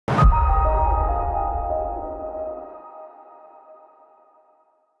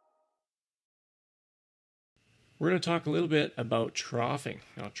We're going to talk a little bit about troughing.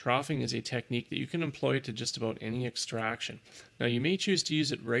 Now, troughing is a technique that you can employ to just about any extraction. Now, you may choose to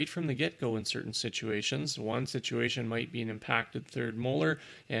use it right from the get-go in certain situations. One situation might be an impacted third molar,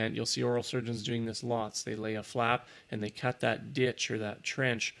 and you'll see oral surgeons doing this lots. They lay a flap and they cut that ditch or that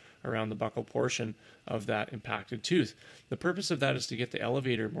trench around the buccal portion of that impacted tooth. The purpose of that is to get the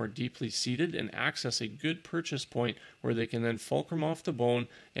elevator more deeply seated and access a good purchase point where they can then fulcrum off the bone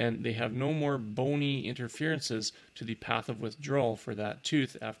and they have no more bony interferences to the path of withdrawal for that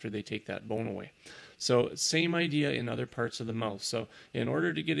tooth after they take that bone away. So same idea in other parts of the mouth. So in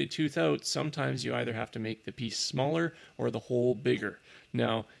order to get a tooth out, sometimes you either have to make the piece smaller or the hole bigger.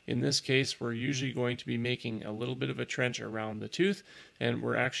 Now, in this case, we're usually going to be making a little bit of a trench around the tooth, and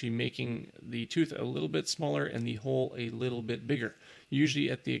we're actually making the tooth a little bit smaller and the hole a little bit bigger, usually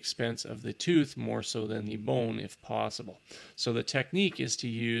at the expense of the tooth more so than the bone if possible. So the technique is to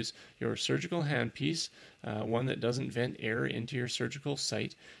use your surgical handpiece, one that doesn't vent air into your surgical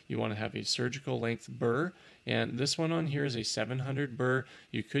site. You want to have a surgical length burr, and this one on here is a 700 burr.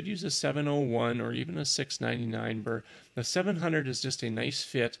 You could use a 701 or even a 699 burr. The 700 is just a nice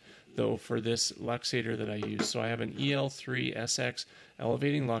fit though for this luxator that I use. So I have an EL3SX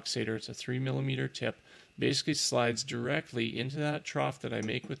elevating luxator. It's a 3mm tip. Basically slides directly into that trough that I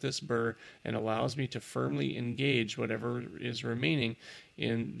make with this burr and allows me to firmly engage whatever is remaining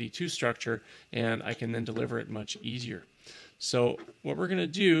in the tooth structure, and I can then deliver it much easier. So what we're going to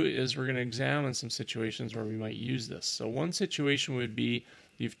do is we're going to examine some situations where we might use this. So one situation would be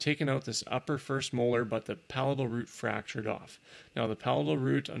you've taken out this upper first molar, but the palatal root fractured off. Now the palatal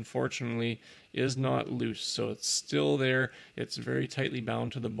root, unfortunately, is not loose, so it's still there. It's very tightly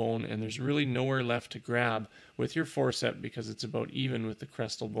bound to the bone, and there's really nowhere left to grab with your forceps because it's about even with the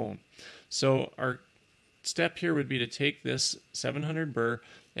crestal bone. So our step here would be to take this 700 burr,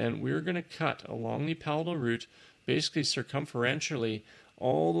 and we're going to cut along the palatal root, basically circumferentially,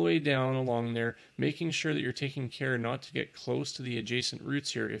 all the way down along there, making sure that you're taking care not to get close to the adjacent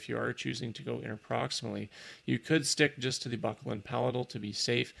roots here if you are choosing to go interproximally. You could stick just to the buccal and palatal to be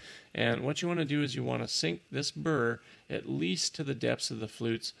safe, and what you want to do is you want to sink this burr at least to the depths of the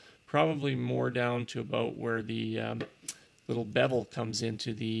flutes, probably more down to about where the little bevel comes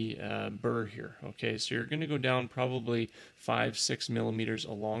into the burr here. Okay, so you're going to go down probably 5-6 millimeters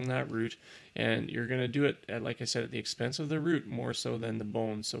along that root, and you're going to do it at, like I said, at the expense of the root more so than the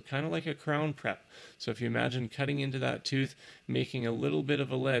bone. So kind of like a crown prep. So if you imagine cutting into that tooth, making a little bit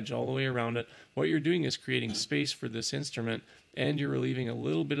of a ledge all the way around it, what you're doing is creating space for this instrument, and you're relieving a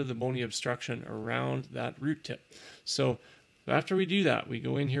little bit of the bony obstruction around that root tip. So after we do that, we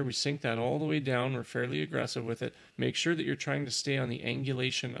go in here, we sink that all the way down, we're fairly aggressive with it. Make sure that you're trying to stay on the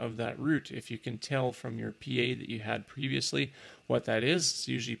angulation of that root. If you can tell from your PA that you had previously what that is, it's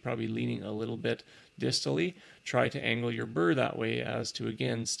usually probably leaning a little bit distally. Try to angle your burr that way as to,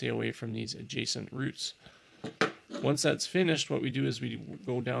 again, stay away from these adjacent roots. Once that's finished, what we do is we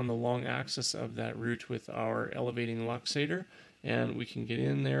go down the long axis of that root with our elevating luxator, and we can get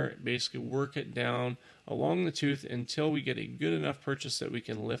in there, basically work it down along the tooth until we get a good enough purchase that we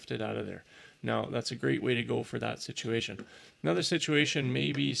can lift it out of there. Now, that's a great way to go for that situation. Another situation,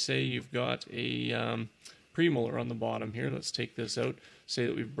 maybe say you've got a premolar on the bottom here. Let's take this out. Say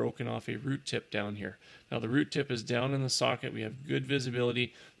that we've broken off a root tip down here. Now the root tip is down in the socket. We have good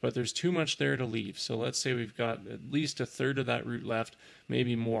visibility, but there's too much there to leave. So let's say we've got at least a third of that root left,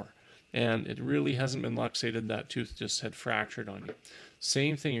 maybe more. And it really hasn't been luxated, that tooth just had fractured on you.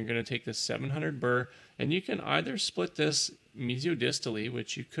 Same thing, you're going to take this 700 burr, and you can either split this mesiodistally,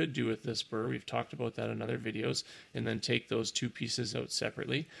 which you could do with this burr, we've talked about that in other videos, and then take those two pieces out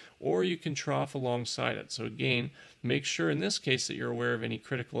separately, or you can trough alongside it. So again, make sure in this case that you're aware of any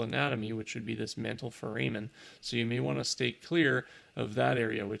critical anatomy, which would be this mental foramen, so you may want to stay clear of that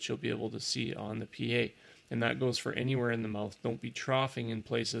area, which you'll be able to see on the PA. And that goes for anywhere in the mouth. Don't be troughing in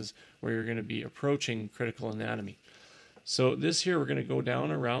places where you're going to be approaching critical anatomy. So this here, we're going to go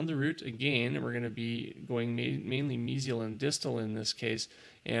down around the root again, and we're going to be going mainly mesial and distal in this case,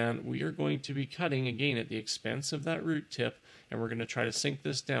 and we are going to be cutting again at the expense of that root tip, and we're going to try to sink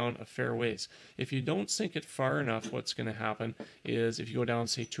this down a fair ways. If you don't sink it far enough, what's going to happen is if you go down,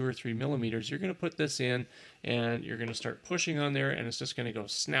 say, 2 or 3 millimeters, you're going to put this in, and you're going to start pushing on there, and it's just going to go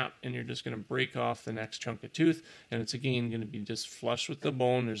snap, and you're just going to break off the next chunk of tooth, and it's again going to be just flush with the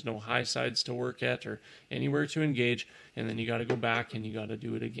bone. There's no high sides to work at or anywhere to engage, and then you got to go back and you got to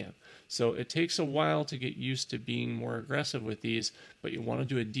do it again. So it takes a while to get used to being more aggressive with these, but you want to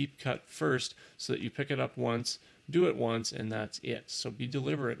do a deep cut first so that you pick it up once, do it once, and that's it. So be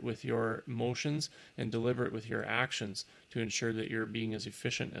deliberate with your motions and deliberate with your actions to ensure that you're being as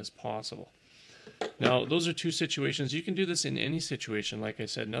efficient as possible. Now, those are two situations. You can do this in any situation, like I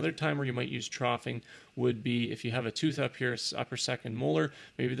said. Another time where you might use troughing would be if you have a tooth up here, upper second molar,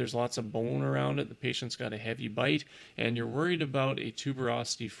 maybe there's lots of bone around it, the patient's got a heavy bite, and you're worried about a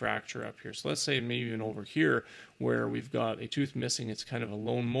tuberosity fracture up here. So let's say maybe even over here where we've got a tooth missing, it's kind of a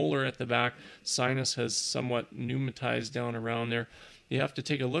lone molar at the back, sinus has somewhat pneumatized down around there. You have to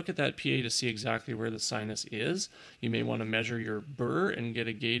take a look at that PA to see exactly where the sinus is. You may want to measure your burr and get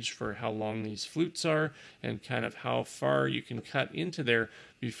a gauge for how long these flutes are and kind of how far you can cut into there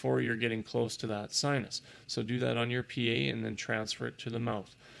before you're getting close to that sinus. So do that on your PA and then transfer it to the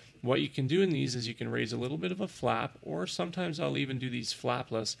mouth. What you can do in these is you can raise a little bit of a flap, or sometimes I'll even do these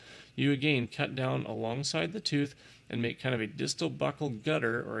flapless. You again cut down alongside the tooth and make kind of a distal buccal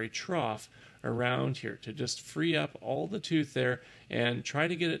gutter or a trough around here to just free up all the tooth there and try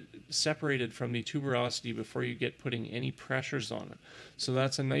to get it separated from the tuberosity before you get putting any pressures on it. So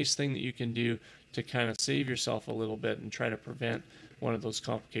that's a nice thing that you can do to kind of save yourself a little bit and try to prevent one of those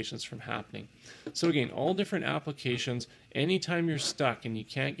complications from happening. So again, all different applications. Anytime you're stuck and you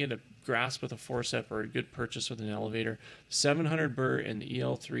can't get a grasp with a forceps or a good purchase with an elevator, 700 burr and the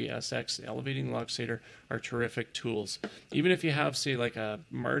EL3SX, the elevating luxator, are terrific tools. Even if you have, say, like a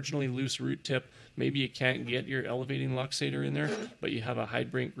marginally loose root tip, maybe you can't get your elevating luxator in there, but you have a high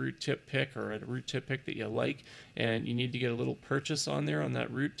brink root tip pick or a root tip pick that you like, and you need to get a little purchase on there on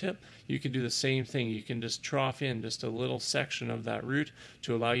that root tip, you can do the same thing. You can just trough in just a little section of that root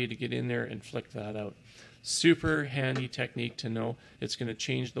to allow you to get in there and flick that out. Super handy technique to know. It's going to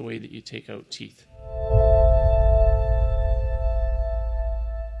change the way that you take out teeth.